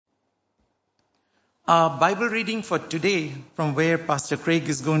Our Bible reading for today, from where Pastor Craig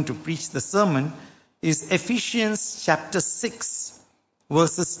is going to preach the sermon, is Ephesians chapter 6,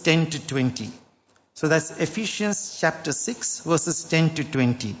 verses 10 to 20. So that's Ephesians chapter 6, verses 10 to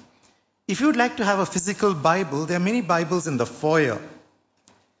 20. If you would like to have a physical Bible, there are many Bibles in the foyer.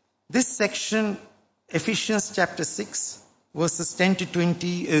 This section, Ephesians chapter 6, verses 10 to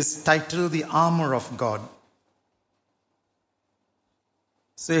 20, is titled The Armor of God.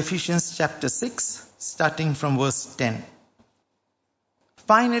 So Ephesians chapter 6, starting from verse 10.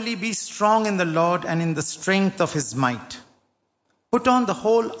 Finally, be strong in the Lord and in the strength of his might. Put on the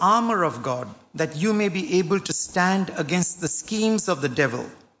whole armor of God, that you may be able to stand against the schemes of the devil.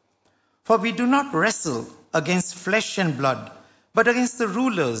 For we do not wrestle against flesh and blood, but against the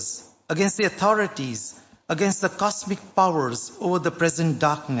rulers, against the authorities, against the cosmic powers over the present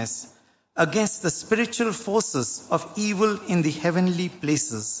darkness, against the spiritual forces of evil in the heavenly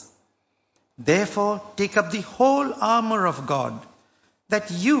places. Therefore, take up the whole armor of God, that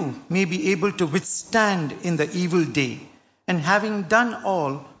you may be able to withstand in the evil day, and having done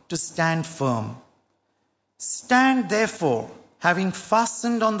all, to stand firm. Stand therefore, having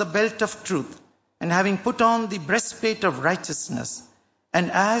fastened on the belt of truth, and having put on the breastplate of righteousness,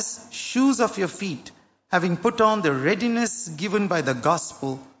 and as shoes of your feet, having put on the readiness given by the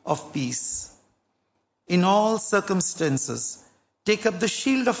gospel of peace. In all circumstances, take up the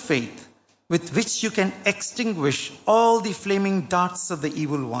shield of faith, with which you can extinguish all the flaming darts of the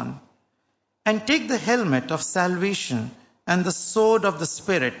evil one. And take the helmet of salvation and the sword of the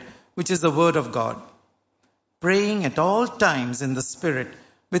Spirit, which is the word of God, praying at all times in the Spirit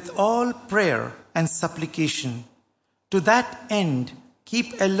with all prayer and supplication. To that end,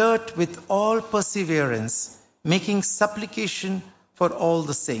 keep alert with all perseverance, making supplication for all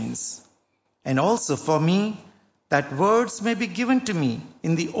the saints, and also for me, that words may be given to me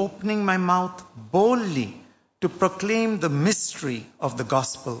in the opening my mouth boldly to proclaim the mystery of the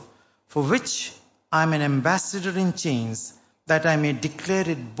gospel, for which I am an ambassador in chains, that I may declare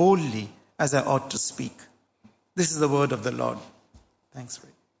it boldly as I ought to speak. This is the word of the Lord. Thanks,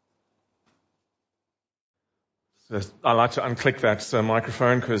 Ray. I like to unclick that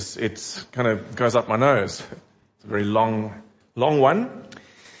microphone because it kind of goes up my nose. It's a very long one.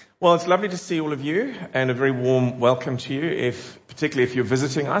 Well, it's lovely to see all of you, and a very warm welcome to you, particularly if you're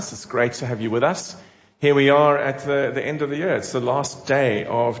visiting us. It's great to have you with us. Here we are at the end of the year. It's the last day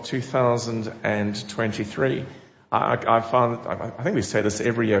of 2023. I think we say this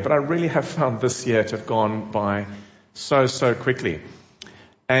every year, but I really have found this year to have gone by so quickly.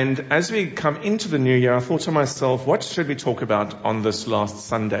 And as we come into the new year, I thought to myself, what should we talk about on this last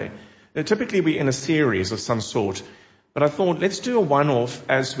Sunday? Now, typically we're in a series of some sort, but I thought let's do a one-off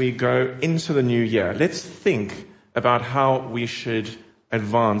as we go into the new year. Let's think about how we should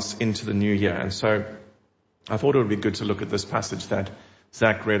advance into the new year. And so I thought it would be good to look at this passage that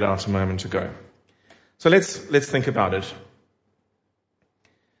Zach read out a moment ago. So let's think about it.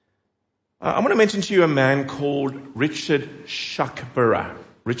 I want to mention to you a man called Richard Shuckburgh.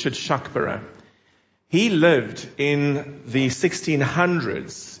 Richard Shuckburgh. He lived in the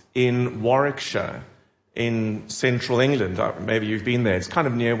 1600s in Warwickshire, in central England. Maybe you've been there. It's kind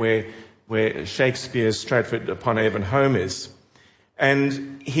of near where Shakespeare's Stratford-upon-Avon home is.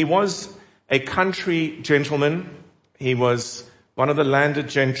 And he was a country gentleman. He was one of the landed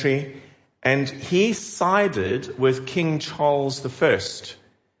gentry. And he sided with King Charles I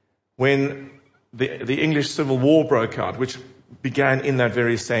when the English Civil War broke out, which began in that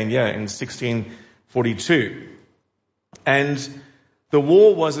very same year, in 1642. And the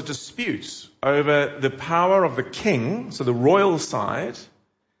war was a dispute over the power of the king, so the royal side,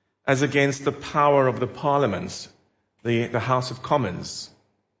 as against the power of the parliament, the House of Commons.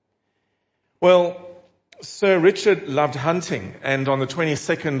 Well, Sir Richard loved hunting, and on the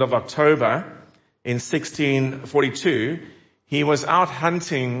 22nd of October in 1642, he was out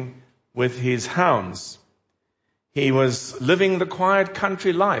hunting with his hounds. He was living the quiet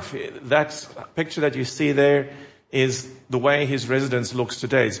country life. That picture that you see there is the way his residence looks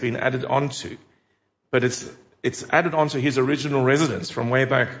today. It's been added onto, but it's added onto his original residence from way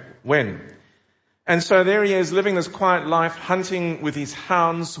back when. And so there he is living this quiet life, hunting with his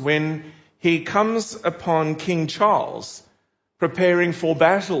hounds, when he comes upon King Charles preparing for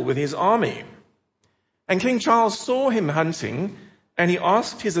battle with his army. And King Charles saw him hunting, and he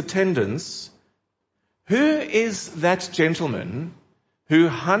asked his attendants, "Who is that gentleman who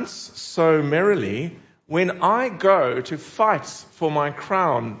hunts so merrily when I go to fight for my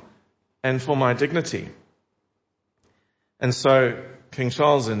crown and for my dignity?" And so King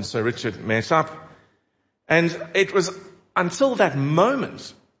Charles and Sir Richard met up. And it was until that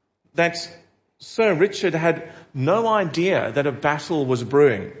moment that Sir Richard had no idea that a battle was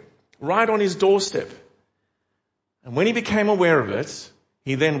brewing right on his doorstep. And when he became aware of it,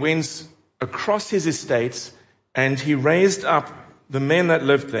 he then went across his estates and he raised up the men that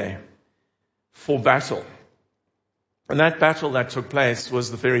lived there for battle. And that battle that took place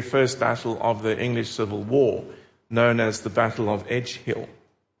was the very first battle of the English Civil War, known as the Battle of Edge Hill.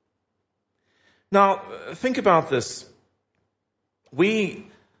 Now, think about this. We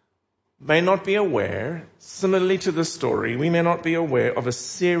may not be aware, similarly to this story, we may not be aware of a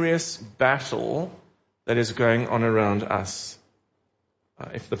serious battle that is going on around us.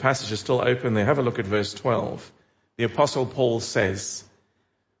 If the passage is still open there, have a look at verse 12. The Apostle Paul says,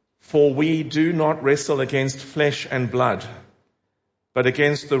 "For we do not wrestle against flesh and blood, but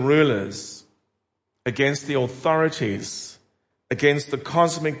against the rulers, against the authorities, against the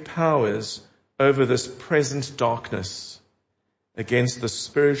cosmic powers over this present darkness, against the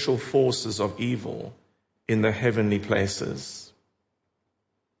spiritual forces of evil in the heavenly places."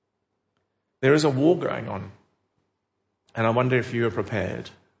 There is a war going on. And I wonder if you are prepared.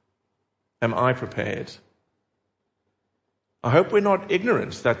 Am I prepared? I hope we're not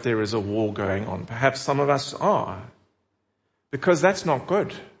ignorant that there is a war going on. Perhaps some of us are. Because that's not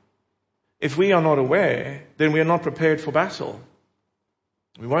good. If we are not aware, then we are not prepared for battle.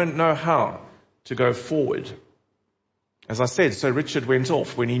 We won't know how to go forward. As I said, Sir Richard went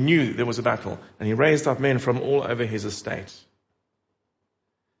off when he knew there was a battle, and he raised up men from all over his estate.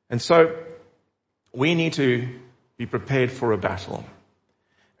 And so we need to be prepared for a battle.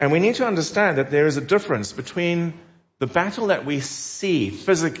 And we need to understand that there is a difference between the battle that we see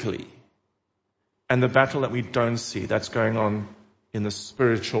physically and the battle that we don't see that's going on in the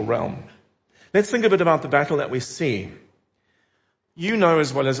spiritual realm. Let's think a bit about the battle that we see. You know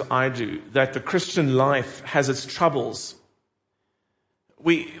as well as I do that the Christian life has its troubles.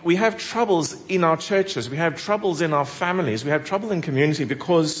 We have troubles in our churches. We have troubles in our families. We have trouble in community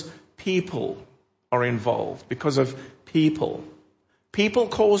because people are involved, because of people. People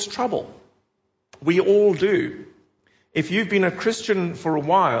cause trouble. We all do. If you've been a Christian for a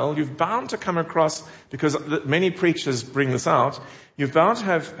while, you've bound to come across, because many preachers bring this out, you've bound to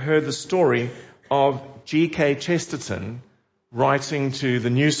have heard the story of G.K. Chesterton writing to the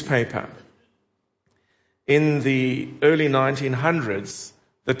newspaper. In the early 1900s,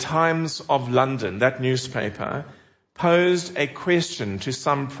 the Times of London, that newspaper, posed a question to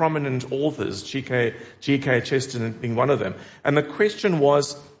some prominent authors, G.K. Chesterton being one of them. And the question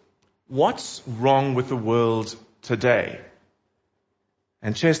was, what's wrong with the world today?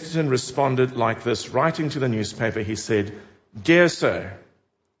 And Chesterton responded like this, writing to the newspaper, he said, "Dear sir,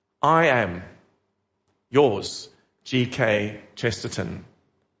 I am yours, G.K. Chesterton."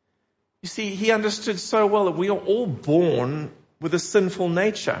 You see, he understood so well that we are all born with a sinful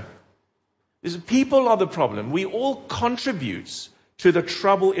nature. People are the problem. We all contribute to the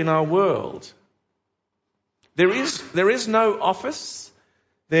trouble in our world. There is no office.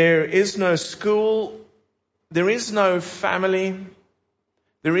 There is no school. There is no family.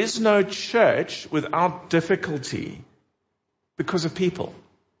 There is no church without difficulty because of people.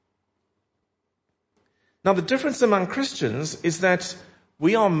 Now, the difference among Christians is that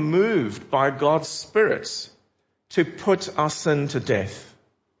we are moved by God's Spirit to put our sin to death.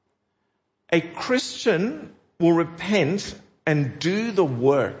 A Christian will repent and do the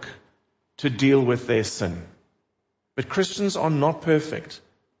work to deal with their sin. But Christians are not perfect.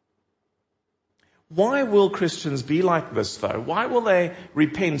 Why will Christians be like this, though? Why will they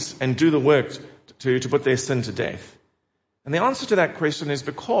repent and do the work to put their sin to death? And the answer to that question is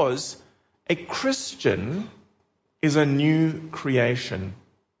because a Christian is a new creation.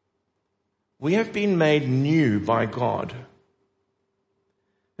 We have been made new by God.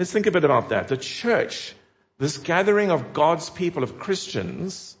 Let's think a bit about that. The church, this gathering of God's people, of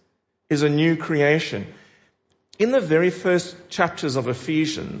Christians, is a new creation. In the very first chapters of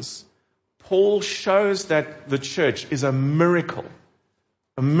Ephesians, Paul shows that the church is a miracle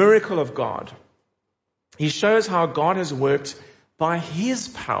of God. He shows how God has worked by his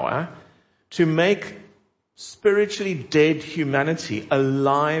power to make spiritually dead humanity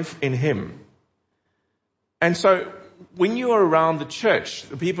alive in him. And so, when you are around the church,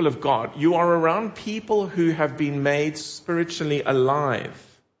 the people of God, you are around people who have been made spiritually alive.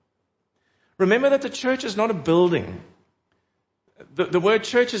 Remember that the church is not a building. The word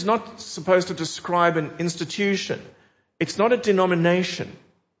church is not supposed to describe an institution. It's not a denomination.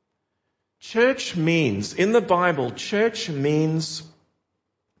 Church means, in the Bible, church means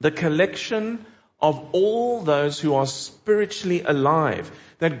the collection of all those who are spiritually alive,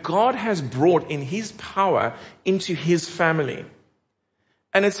 that God has brought in his power into his family.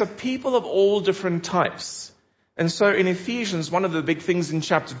 And it's a people of all different types. And so in Ephesians, one of the big things in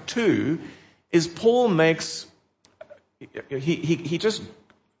chapter 2 is Paul makes, he just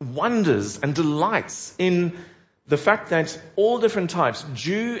wonders and delights in the fact that all different types,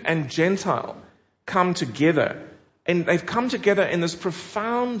 Jew and Gentile, come together. And they've come together in this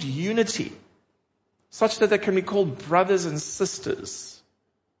profound unity, such that they can be called brothers and sisters.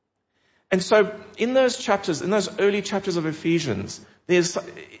 And so in those chapters, in those early chapters of Ephesians, there's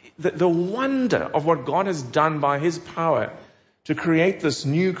the wonder of what God has done by his power to create this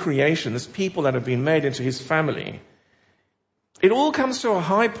new creation, this people that have been made into his family. It all comes to a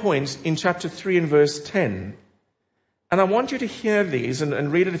high point in chapter 3 and verse 10. And I want you to hear these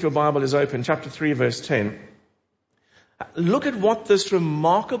and read it if your Bible is open, chapter 3, verse 10. Look at what this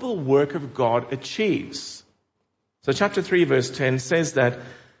remarkable work of God achieves. So chapter 3, verse 10 says that,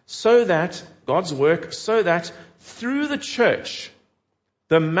 so that, God's work, so that through the church,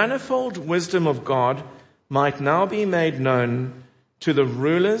 the manifold wisdom of God might now be made known to the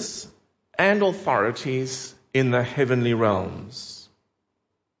rulers and authorities in the heavenly realms.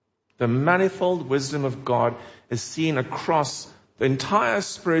 The manifold wisdom of God is seen across the entire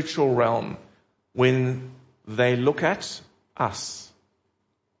spiritual realm when they look at us,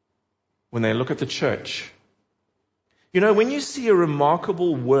 when they look at the church. You know, when you see a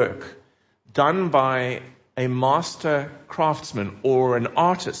remarkable work done by a master craftsman or an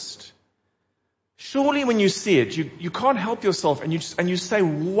artist, surely when you see it, you can't help yourself and you say,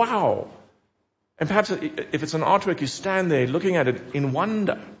 wow. And perhaps if it's an artwork, you stand there looking at it in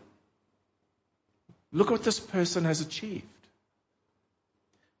wonder. Look what this person has achieved.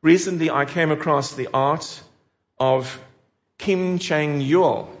 Recently, I came across the art of Kim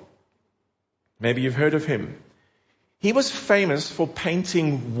Chang-yul. Maybe you've heard of him. He was famous for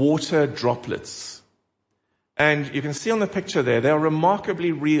painting water droplets. And you can see on the picture there, they are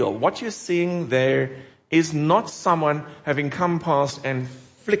remarkably real. What you're seeing there is not someone having come past and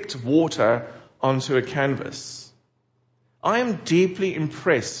flicked water onto a canvas. I am deeply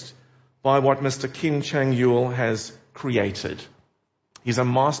impressed by what Mr. Kim Chang-yul has created. He's a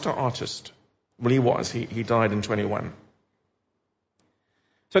master artist. Well, he was. He died in 21.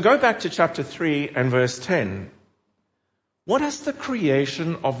 So go back to chapter 3 and verse 10. What has the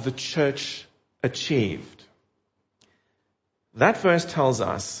creation of the church achieved? That verse tells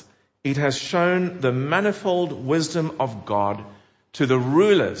us it has shown the manifold wisdom of God to the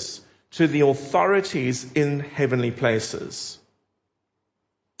rulers, to the authorities in heavenly places.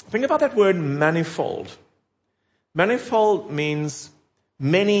 Think about that word manifold. Manifold means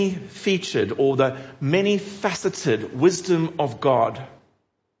many-featured or the many-faceted wisdom of God.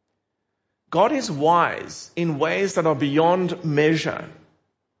 God is wise in ways that are beyond measure.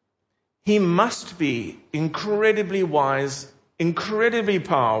 He must be incredibly wise, incredibly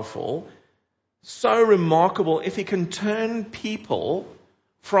powerful, so remarkable if he can turn people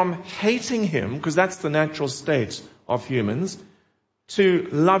from hating him, because that's the natural state of humans, to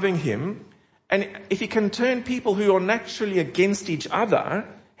loving him. And if he can turn people who are naturally against each other,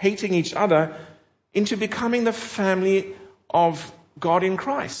 hating each other, into becoming the family of God in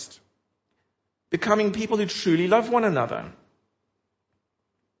Christ. Becoming people who truly love one another.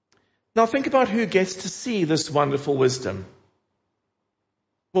 Now think about who gets to see this wonderful wisdom.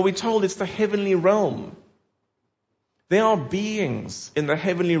 Well, we're told it's the heavenly realm. There are beings in the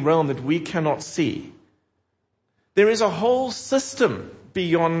heavenly realm that we cannot see. There is a whole system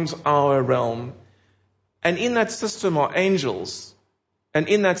beyond our realm. And in that system are angels. And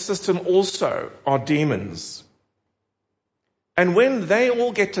in that system also are demons. And when they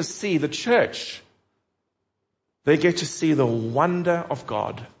all get to see the church, they get to see the wonder of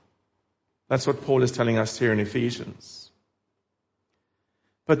God. That's what Paul is telling us here in Ephesians.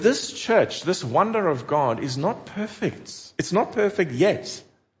 But this church, this wonder of God is not perfect. It's not perfect yet.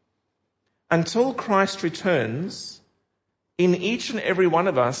 Until Christ returns, in each and every one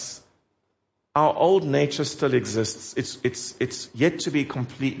of us, our old nature still exists. It's yet to be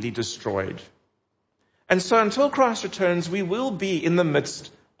completely destroyed. And so until Christ returns, we will be in the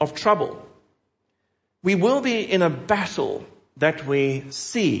midst of trouble. We will be in a battle that we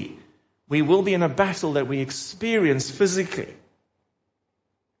see. We will be in a battle that we experience physically.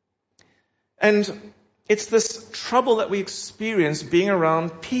 And it's this trouble that we experience being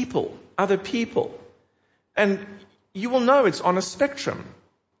around people, other people. And you will know it's on a spectrum.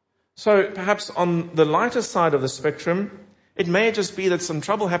 So perhaps on the lighter side of the spectrum, it may just be that some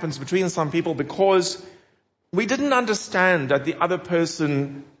trouble happens between some people because we didn't understand that the other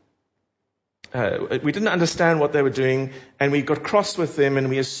person, we didn't understand what they were doing, and we got cross with them, and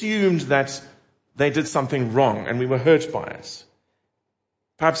we assumed that they did something wrong, and we were hurt by it.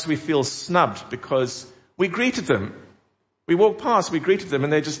 Perhaps we feel snubbed because we greeted them. We walked past, we greeted them,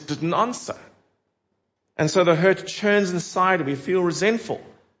 and they just didn't answer. And so the hurt churns inside, and we feel resentful.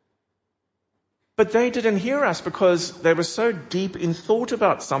 But they didn't hear us because they were so deep in thought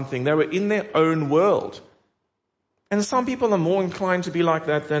about something. They were in their own world. And some people are more inclined to be like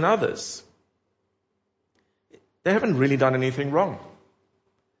that than others. They haven't really done anything wrong.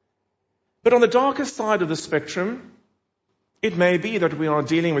 But on the darker side of the spectrum, it may be that we are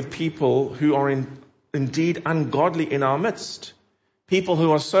dealing with people who are indeed ungodly in our midst. People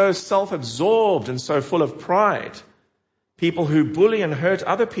who are so self-absorbed and so full of pride. People who bully and hurt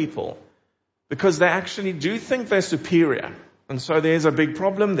other people because they actually do think they're superior. And so there's a big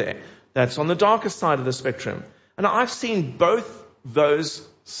problem there. That's on the darker side of the spectrum. And I've seen both those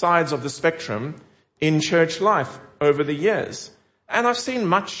sides of the spectrum in church life over the years. And I've seen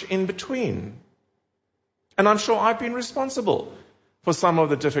much in between. And I'm sure I've been responsible for some of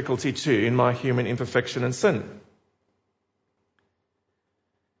the difficulty too in my human imperfection and sin.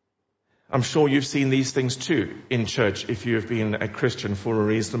 I'm sure you've seen these things too in church if you've been a Christian for a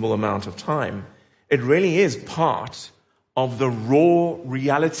reasonable amount of time. It really is part of the raw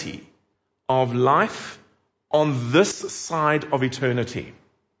reality of life on this side of eternity.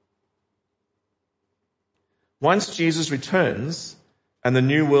 Once Jesus returns and the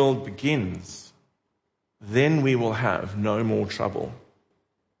new world begins, then we will have no more trouble.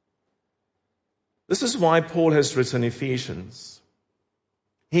 This is why Paul has written Ephesians.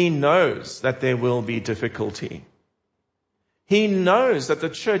 He knows that there will be difficulty. He knows that the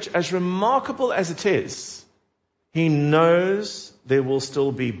church, as remarkable as it is, he knows there will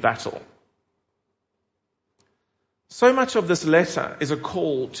still be battle. So much of this letter is a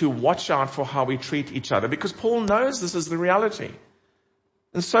call to watch out for how we treat each other, because Paul knows this is the reality.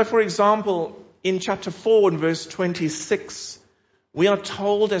 And so, for example, in chapter 4 and verse 26, we are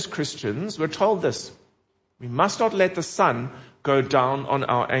told as Christians, we're told this: we must not let the sun go down on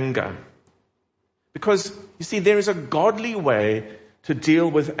our anger. Because, you see, there is a godly way to deal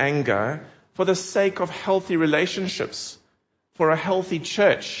with anger for the sake of healthy relationships, for a healthy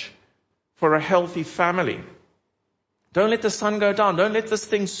church, for a healthy family. Don't let the sun go down. Don't let this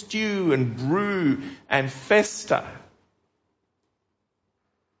thing stew and brew and fester.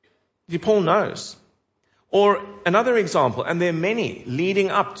 Paul knows. Or another example, and there are many leading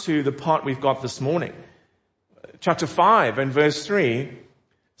up to the part we've got this morning. Chapter 5 and verse 3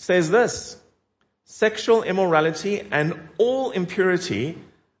 says this: sexual immorality and all impurity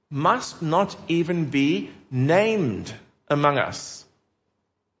must not even be named among us.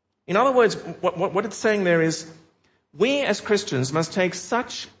 In other words, what it's saying there is, we as Christians must take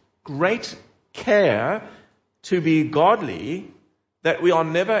such great care to be godly that we are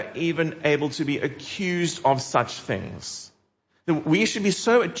never even able to be accused of such things. We should be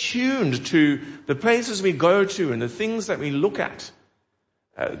so attuned to the places we go to and the things that we look at,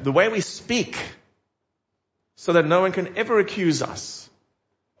 the way we speak, so that no one can ever accuse us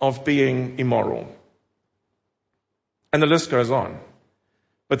of being immoral. And the list goes on.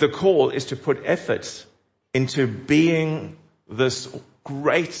 But the call is to put effort into being this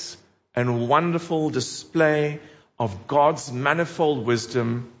great and wonderful display of God's manifold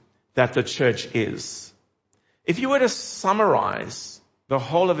wisdom that the church is. If you were to summarize the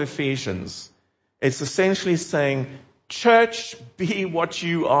whole of Ephesians, it's essentially saying, church, be what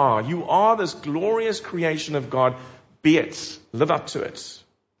you are. You are this glorious creation of God. Be it. Live up to it.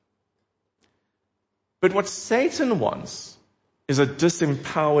 But what Satan wants is a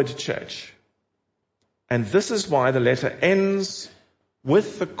disempowered church. And this is why the letter ends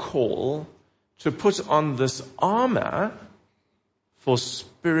with the call to put on this armor for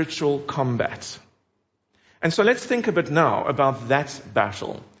spiritual combat. And so let's think a bit now about that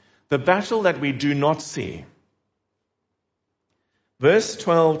battle, the battle that we do not see. Verse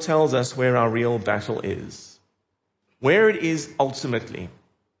 12 tells us where our real battle is, where it is ultimately.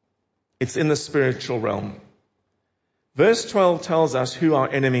 It's in the spiritual realm. Verse 12 tells us who our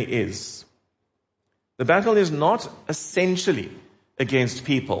enemy is. The battle is not essentially against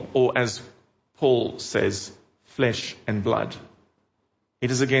people, or as Paul says, flesh and blood.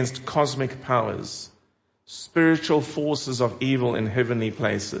 It is against cosmic powers, spiritual forces of evil in heavenly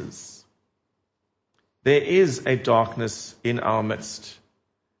places. There is a darkness in our midst.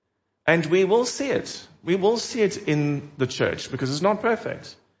 And we will see it. We will see it in the church because it's not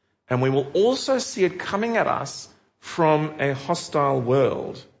perfect. And we will also see it coming at us from a hostile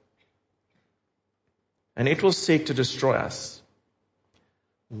world. And it will seek to destroy us.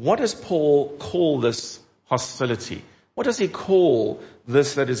 What does Paul call this hostility? What does he call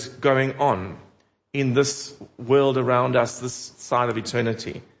this that is going on? in this world around us, this side of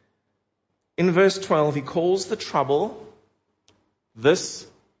eternity. In verse 12, he calls the trouble this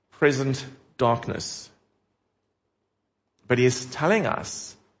present darkness. But he is telling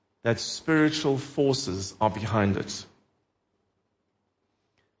us that spiritual forces are behind it.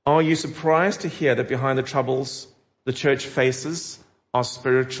 Are you surprised to hear that behind the troubles the church faces are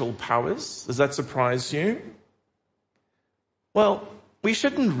spiritual powers? Does that surprise you? Well, we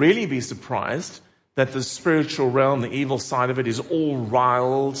shouldn't really be surprised that the spiritual realm, the evil side of it, is all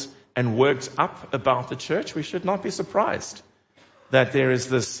riled and worked up about the church. We should not be surprised that there is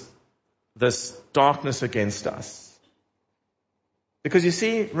this darkness against us. Because you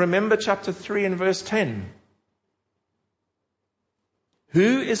see, remember chapter 3 and verse 10.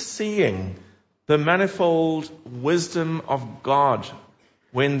 Who is seeing the manifold wisdom of God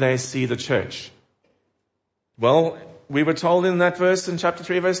when they see the church? Well, we were told in that verse in chapter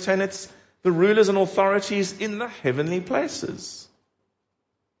 3 verse 10, it's the rulers and authorities in the heavenly places.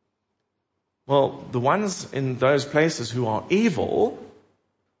 Well, the ones in those places who are evil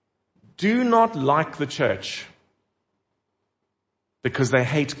do not like the church because they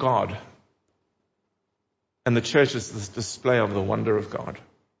hate God. And the church is this display of the wonder of God.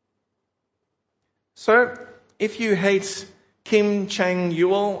 So, if you hate Kim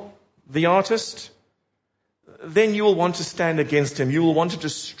Chang-Yul, the artist, then you will want to stand against him. You will want to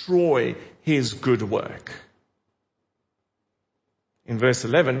destroy his good work. In verse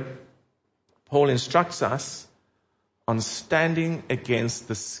 11, Paul instructs us on standing against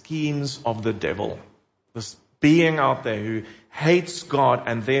the schemes of the devil. This being out there who hates God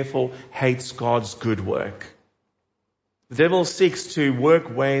and therefore hates God's good work. The devil seeks to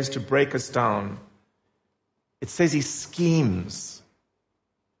work ways to break us down. It says he schemes.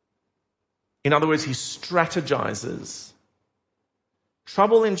 In other words, he strategizes.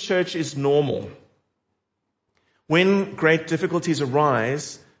 Trouble in church is normal. When great difficulties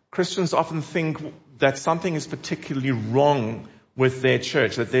arise, Christians often think that something is particularly wrong with their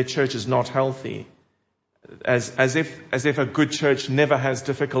church, that their church is not healthy, as if a good church never has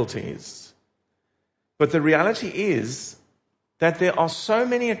difficulties. But the reality is that there are so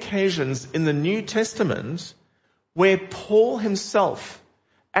many occasions in the New Testament where Paul himself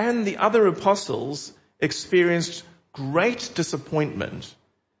and the other apostles experienced great disappointment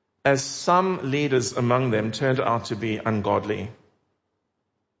as some leaders among them turned out to be ungodly.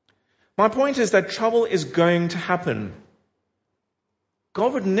 My point is that trouble is going to happen.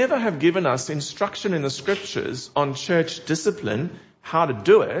 God would never have given us instruction in the scriptures on church discipline, how to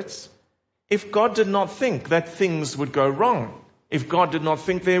do it, if God did not think that things would go wrong, if God did not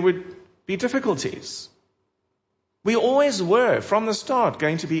think there would be difficulties. We always were, from the start,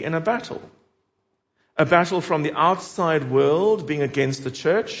 going to be in a battle. A battle from the outside world being against the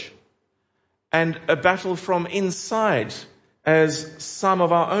church, and a battle from inside as some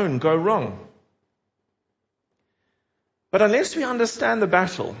of our own go wrong. But unless we understand the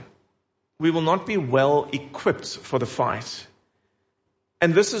battle, we will not be well equipped for the fight.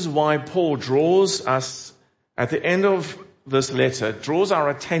 And this is why Paul draws us, at the end of this letter, draws our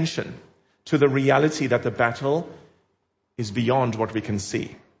attention to the reality that the battle is beyond what we can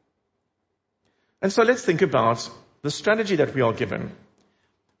see. And so let's think about the strategy that we are given.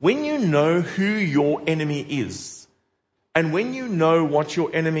 When you know who your enemy is, and when you know what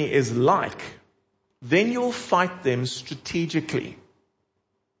your enemy is like, then you'll fight them strategically.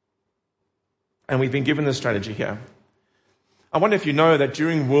 And we've been given the strategy here. I wonder if you know that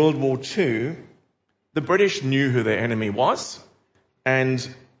during World War II, the British knew who their enemy was, and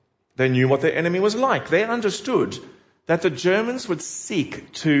they knew what their enemy was like. They understood that the Germans would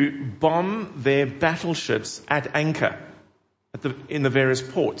seek to bomb their battleships at anchor in the various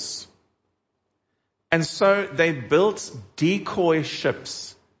ports. And so they built decoy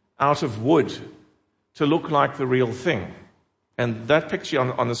ships out of wood to look like the real thing. And that picture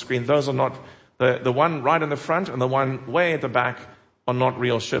on the screen, those are not, the one right in the front and the one way at the back are not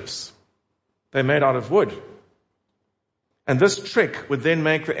real ships. They're made out of wood. And this trick would then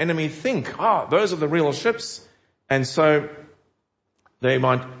make the enemy think, those are the real ships. And so they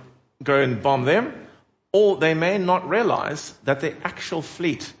might go and bomb them, or they may not realize that the actual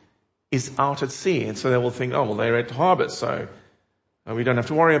fleet is out at sea. And so they will think, they're at harbor, so we don't have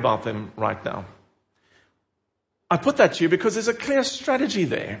to worry about them right now. I put that to you because there's a clear strategy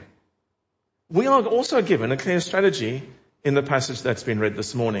there. We are also given a clear strategy in the passage that's been read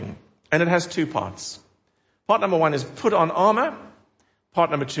this morning. And it has two parts. Part number one is put on armor.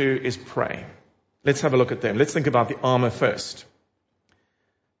 Part number two is pray. Let's have a look at them. Let's think about the armor first.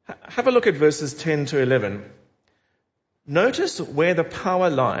 Have a look at verses 10 to 11. Notice where the power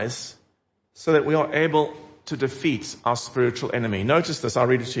lies so that we are able to defeat our spiritual enemy. Notice this, I'll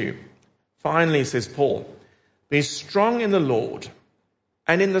read it to you. Finally, says Paul, be strong in the Lord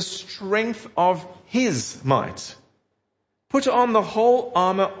and in the strength of his might. Put on the whole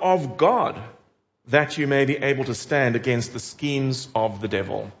armor of God, that you may be able to stand against the schemes of the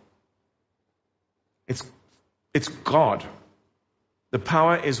devil. It's God. The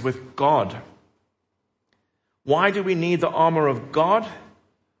power is with God. Why do we need the armor of God?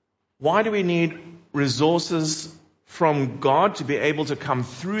 Why do we need resources from God to be able to come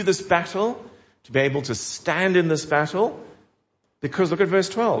through this battle, to be able to stand in this battle? Because look at verse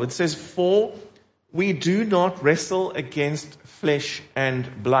 12. It says, for we do not wrestle against flesh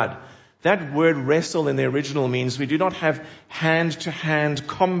and blood. That word wrestle in the original means we do not have hand-to-hand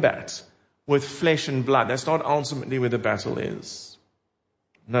combat with flesh and blood. That's not ultimately where the battle is.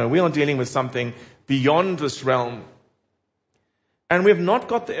 No, we are dealing with something beyond this realm. And we have not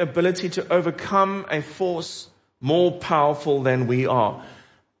got the ability to overcome a force more powerful than we are.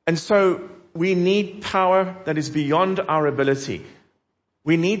 And so we need power that is beyond our ability.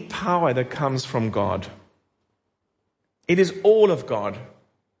 We need power that comes from God. It is all of God.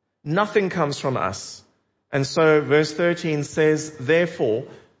 Nothing comes from us. And so verse 13 says, therefore,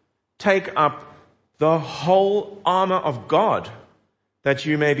 take up the whole armor of God, that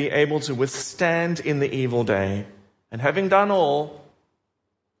you may be able to withstand in the evil day, and having done all,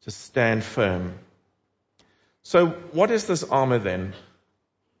 to stand firm. So what is this armor then?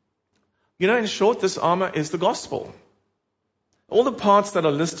 You know, in short, this armor is the gospel. All the parts that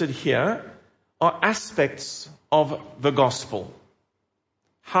are listed here are aspects of the gospel.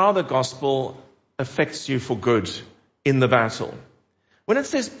 How the gospel affects you for good in the battle. When it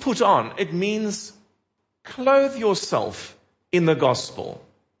says put on, it means clothe yourself in the gospel.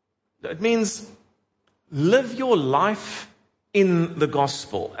 It means live your life in the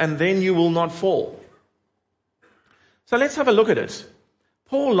gospel, and then you will not fall. So let's have a look at it.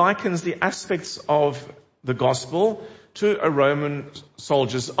 Paul likens the aspects of the gospel to a Roman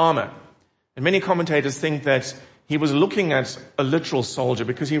soldier's armor. And many commentators think that he was looking at a literal soldier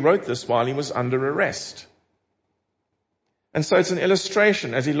because he wrote this while he was under arrest. And so it's an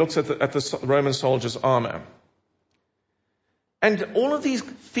illustration as he looks at the Roman soldier's armor. And all of these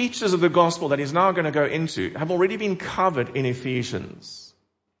features of the gospel that he's now going to go into have already been covered in Ephesians.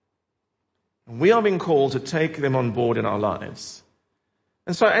 And we are being called to take them on board in our lives.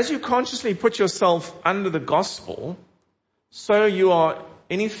 And so as you consciously put yourself under the gospel, so you are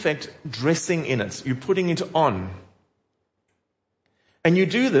in effect dressing in it. You're putting it on. And you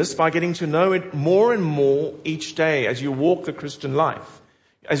do this by getting to know it more and more each day as you walk the Christian life,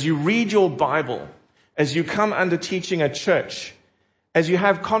 as you read your Bible, as you come under teaching at church, as you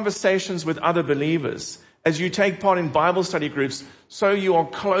have conversations with other believers, as you take part in Bible study groups, so you are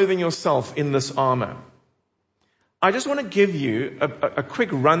clothing yourself in this armor. I just want to give you a quick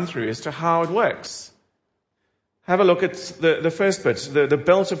run through as to how it works. Have a look at the first bit, the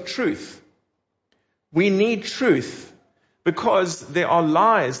belt of truth. We need truth because there are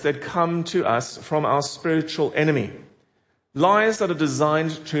lies that come to us from our spiritual enemy. Lies that are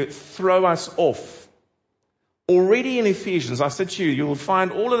designed to throw us off. Already in Ephesians, I said to you, you will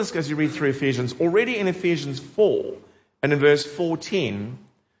find all of this as you read through Ephesians. Already in Ephesians 4 and in verse 14,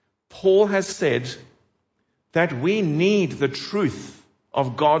 Paul has said that we need the truth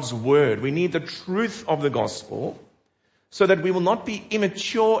of God's word. We need the truth of the gospel so that we will not be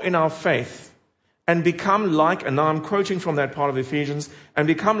immature in our faith and become like, and now I'm quoting from that part of Ephesians, and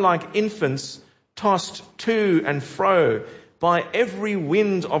become like infants tossed to and fro by every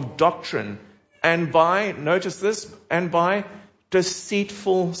wind of doctrine and by, notice this, and by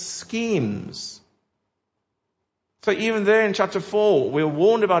deceitful schemes. So even there in chapter 4, we're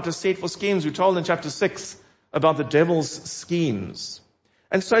warned about deceitful schemes. We're told in chapter 6 about the devil's schemes.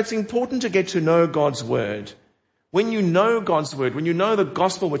 And so it's important to get to know God's word. When you know God's word, when you know the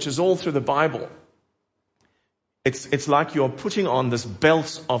gospel, which is all through the Bible, it's like you're putting on this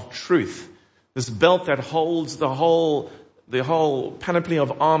belt of truth, this belt that holds the whole panoply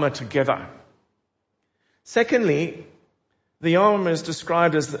of armor together. Secondly, the armor is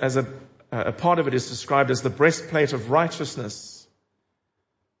described as a part of it is described as the breastplate of righteousness.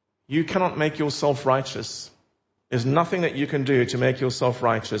 You cannot make yourself righteous. There's nothing that you can do to make yourself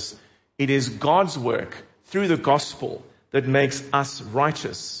righteous. It is God's work through the gospel that makes us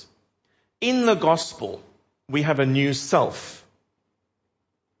righteous. In the gospel, we have a new self.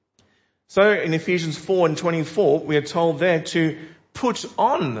 So in Ephesians 4 and 24, we are told there to put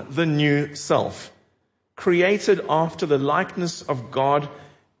on the new self, created after the likeness of God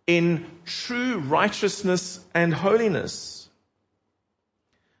in true righteousness and holiness.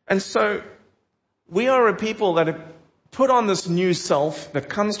 And so We are a people that have put on this new self that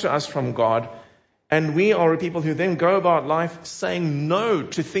comes to us from God, and we are a people who then go about life saying no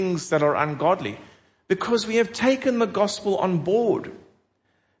to things that are ungodly because we have taken the gospel on board.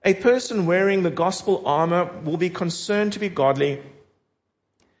 A person wearing the gospel armor will be concerned to be godly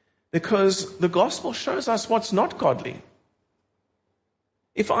because the gospel shows us what's not godly.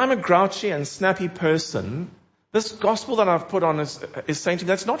 If I'm a grouchy and snappy person, this gospel that I've put on is saying to me,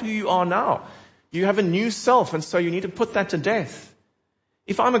 that's not who you are now. You have a new self, and so you need to put that to death.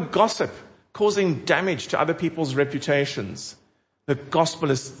 If I'm a gossip causing damage to other people's reputations, the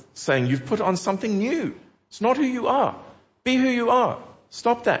gospel is saying you've put on something new. It's not who you are. Be who you are.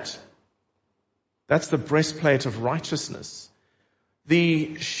 Stop that. That's the breastplate of righteousness.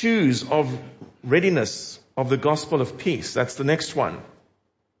 The shoes of readiness of the gospel of peace. That's the next one.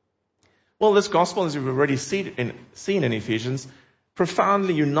 Well, this gospel, as we've already seen in Ephesians,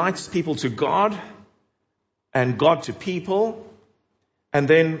 profoundly unites people to God and God to people, and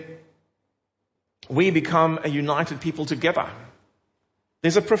then we become a united people together.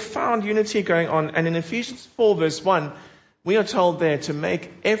 There's a profound unity going on, and in Ephesians 4 verse 1, we are told there to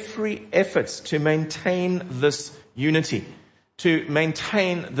make every effort to maintain this unity, to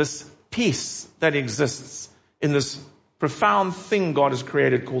maintain this peace that exists in this profound thing God has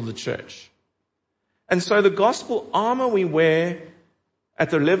created called the church. And so the gospel armor we wear at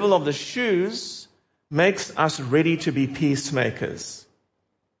the level of the shoes makes us ready to be peacemakers.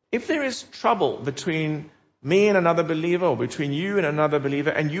 If there is trouble between me and another believer, or between you and another believer,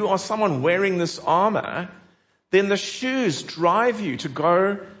 and you are someone wearing this armor, then the shoes drive you to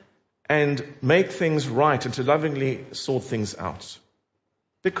go and make things right and to lovingly sort things out.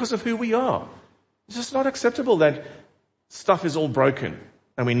 Because of who we are. It's just not acceptable that stuff is all broken,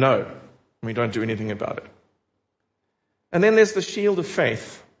 and we know, and we don't do anything about it. And then there's the shield of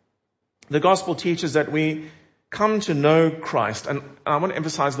faith. The gospel teaches that we come to know Christ, and I want to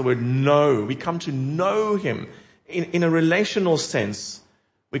emphasize the word know. We come to know Him in a relational sense.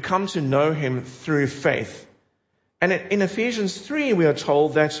 We come to know Him through faith. And in Ephesians 3, we are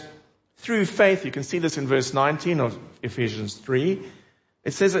told that through faith, you can see this in verse 19 of Ephesians 3,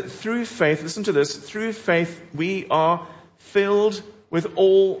 it says that through faith, listen to this, through faith we are filled with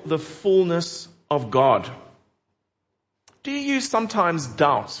all the fullness of God. Do you sometimes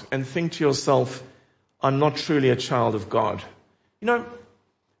doubt and think to yourself, I'm not truly a child of God? You know,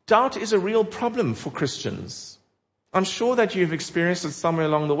 doubt is a real problem for Christians. I'm sure that you've experienced it somewhere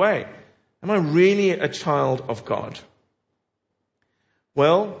along the way. Am I really a child of God?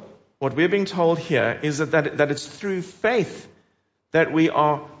 Well, what we're being told here is that it's through faith that we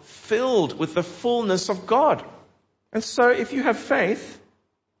are filled with the fullness of God. And so if you have faith,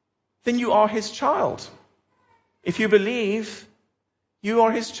 then you are His child. If you believe, you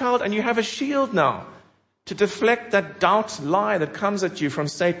are His child, and you have a shield now to deflect that doubt lie that comes at you from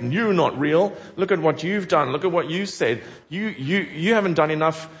Satan. You're not real. Look at what you've done. Look at what you said. You haven't done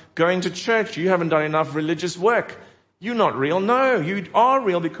enough going to church. You haven't done enough religious work. You're not real. No, you are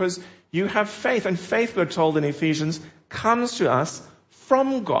real because you have faith. And faith, we're told in Ephesians, comes to us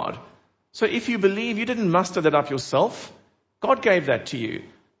from God. So if you believe, you didn't muster that up yourself. God gave that to you.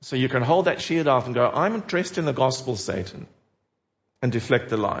 So you can hold that shield up and go, I'm dressed in the gospel, Satan, and deflect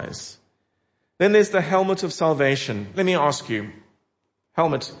the lies. Then there's the helmet of salvation. Let me ask you,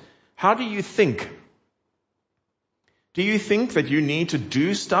 helmet, how do you think? Do you think that you need to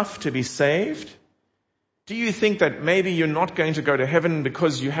do stuff to be saved? Do you think that maybe you're not going to go to heaven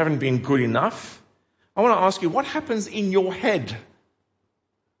because you haven't been good enough? I want to ask you, what happens in your head?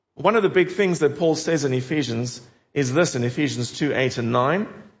 One of the big things that Paul says in Ephesians is this, in Ephesians 2, 8 and 9.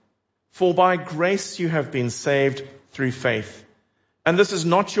 For by grace you have been saved through faith. And this is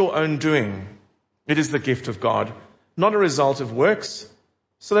not your own doing. It is the gift of God, not a result of works,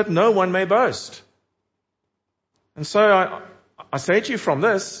 so that no one may boast. And so I say to you from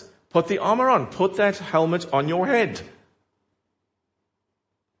this, put the armor on, put that helmet on your head.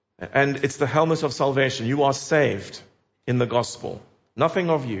 And it's the helmet of salvation. You are saved in the gospel. Nothing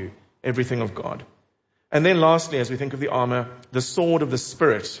of you, everything of God. And then lastly, as we think of the armor, the sword of the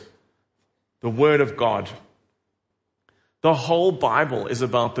Spirit, the word of God. The whole Bible is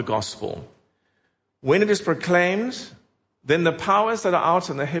about the gospel. When it is proclaimed, then the powers that are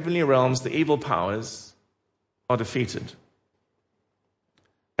out in the heavenly realms, the evil powers, are defeated.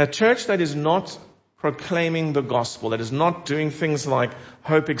 A church that is not proclaiming the gospel, that is not doing things like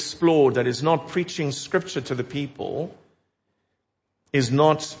Hope Explored, that is not preaching scripture to the people, is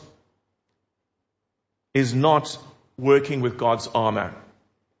not working with God's armor.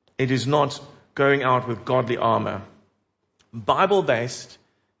 It is not going out with godly armor. Bible-based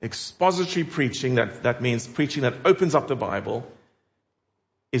Expository preaching, that means preaching that opens up the Bible,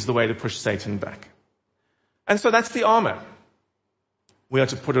 is the way to push Satan back. And so that's the armor. We are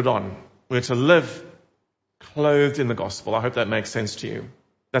to put it on. We are to live clothed in the gospel. I hope that makes sense to you.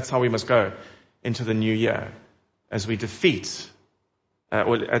 That's how we must go into the new year, as we defeat,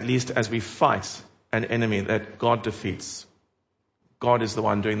 or at least as we fight an enemy that God defeats. God is the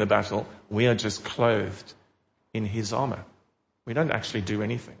one doing the battle. We are just clothed in his armor. We don't actually do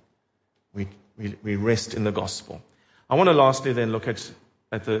anything. We rest in the gospel. I want to lastly then look at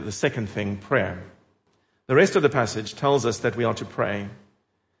the second thing, prayer. The rest of the passage tells us that we are to pray.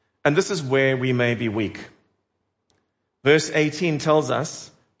 And this is where we may be weak. Verse 18 tells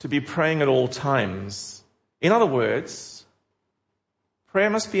us to be praying at all times. In other words, prayer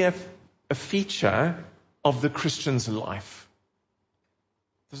must be a feature of the Christian's life.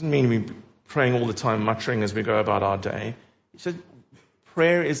 It doesn't mean we're praying all the time, muttering as we go about our day. He said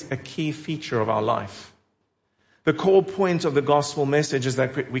prayer is a key feature of our life. The core point of the gospel message is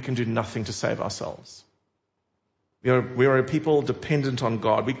that we can do nothing to save ourselves. We are a people dependent on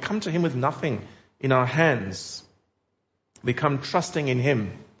God. We come to him with nothing in our hands. We come trusting in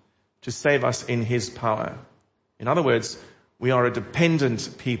him to save us in his power. In other words, we are a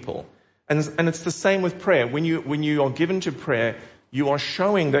dependent people. And it's the same with prayer. When you are given to prayer, you are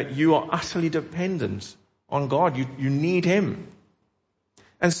showing that you are utterly dependent on God. You need him.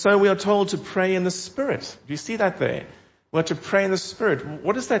 And so we are told to pray in the Spirit. Do you see that there? We are to pray in the Spirit.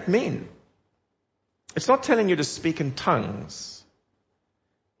 What does that mean? It's not telling you to speak in tongues.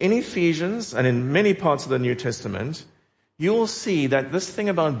 In Ephesians and in many parts of the New Testament, you will see that this thing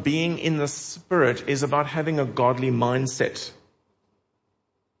about being in the Spirit is about having a godly mindset.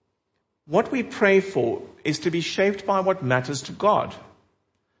 What we pray for is to be shaped by what matters to God.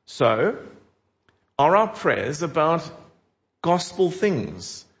 So, are our prayers about gospel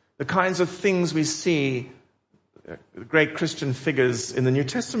things, the kinds of things we see great Christian figures in the New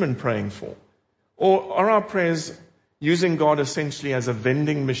Testament praying for? Or are our prayers using God essentially as a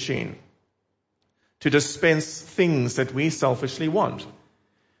vending machine to dispense things that we selfishly want?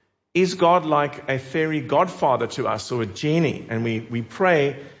 Is God like a fairy godfather to us, or a genie, and we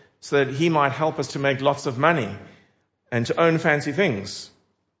pray so that he might help us to make lots of money and to own fancy things?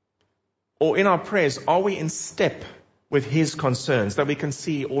 Or in our prayers, are we in step with his concerns that we can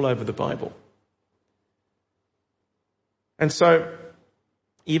see all over the Bible? And so,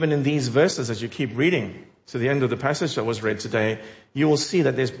 even in these verses, as you keep reading to the end of the passage that was read today, you will see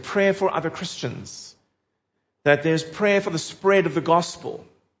that there's prayer for other Christians, that there's prayer for the spread of the gospel.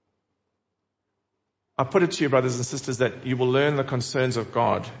 I put it to you, brothers and sisters, that you will learn the concerns of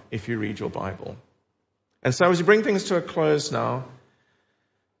God if you read your Bible. And so as you bring things to a close now,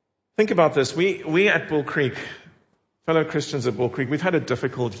 think about this. We at Bull Creek, fellow Christians at Bull Creek, we've had a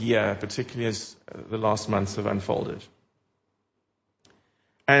difficult year, particularly as the last months have unfolded.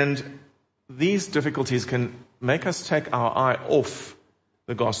 And these difficulties can make us take our eye off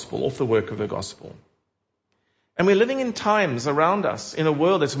the gospel, off the work of the gospel. And we're living in times around us in a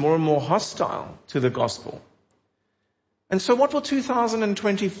world that's more and more hostile to the gospel. And so what will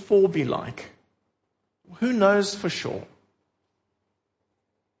 2024 be like? Who knows for sure?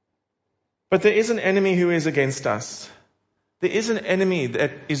 But there is an enemy who is against us. There is an enemy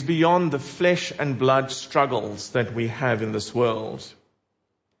that is beyond the flesh and blood struggles that we have in this world.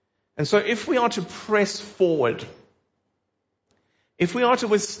 And so if we are to press forward, if we are to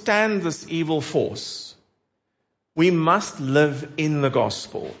withstand this evil force, we must live in the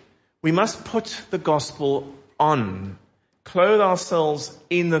gospel. We must put the gospel on, clothe ourselves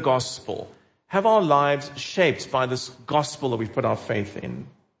in the gospel, have our lives shaped by this gospel that we've put our faith in.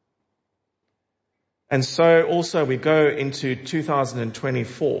 And so also we go into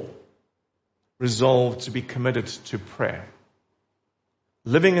 2024 resolved to be committed to prayer,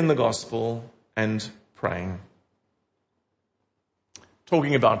 living in the gospel and praying.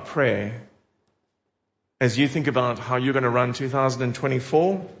 Talking about prayer, as you think about how you're going to run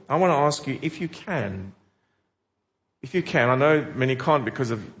 2024, I want to ask you, if you can, I know many can't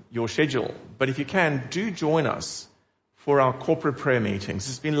because of your schedule, but if you can, do join us for our corporate prayer meetings.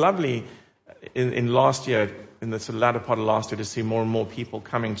 It's been lovely in last year, in the latter part of last year, to see more and more people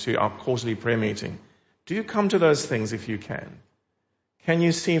coming to our quarterly prayer meeting. Do come to those things if you can. Can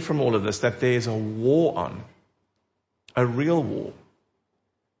you see from all of this that there's a war on, a real war,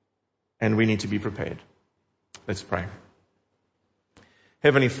 and we need to be prepared? Let's pray.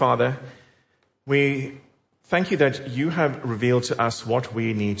 Heavenly Father, we thank you that you have revealed to us what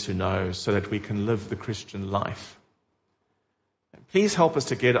we need to know so that we can live the Christian life. Please help us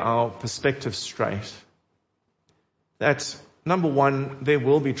to get our perspective straight. That number one, there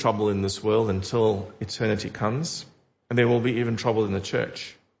will be trouble in this world until eternity comes, and there will be even trouble in the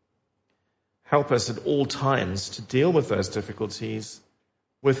church. Help us at all times to deal with those difficulties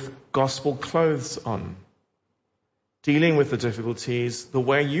with gospel clothes on, dealing with the difficulties the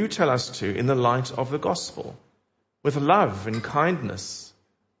way you tell us to in the light of the gospel, with love and kindness.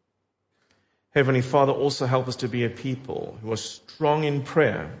 Heavenly Father, also help us to be a people who are strong in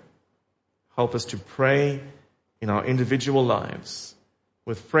prayer. Help us to pray in our individual lives,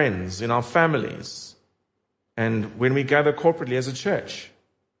 with friends, in our families, and when we gather corporately as a church.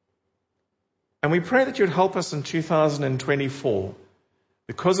 And we pray that you'd help us in 2024,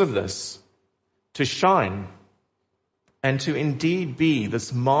 because of this, to shine and to indeed be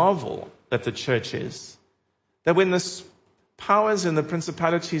this marvel that the church is. That when the powers and the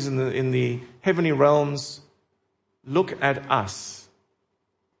principalities in the heavenly realms look at us,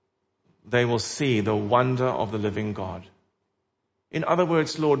 they will see the wonder of the living God. In other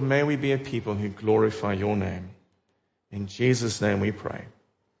words, Lord, may we be a people who glorify your name. In Jesus' name we pray.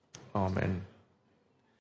 Amen.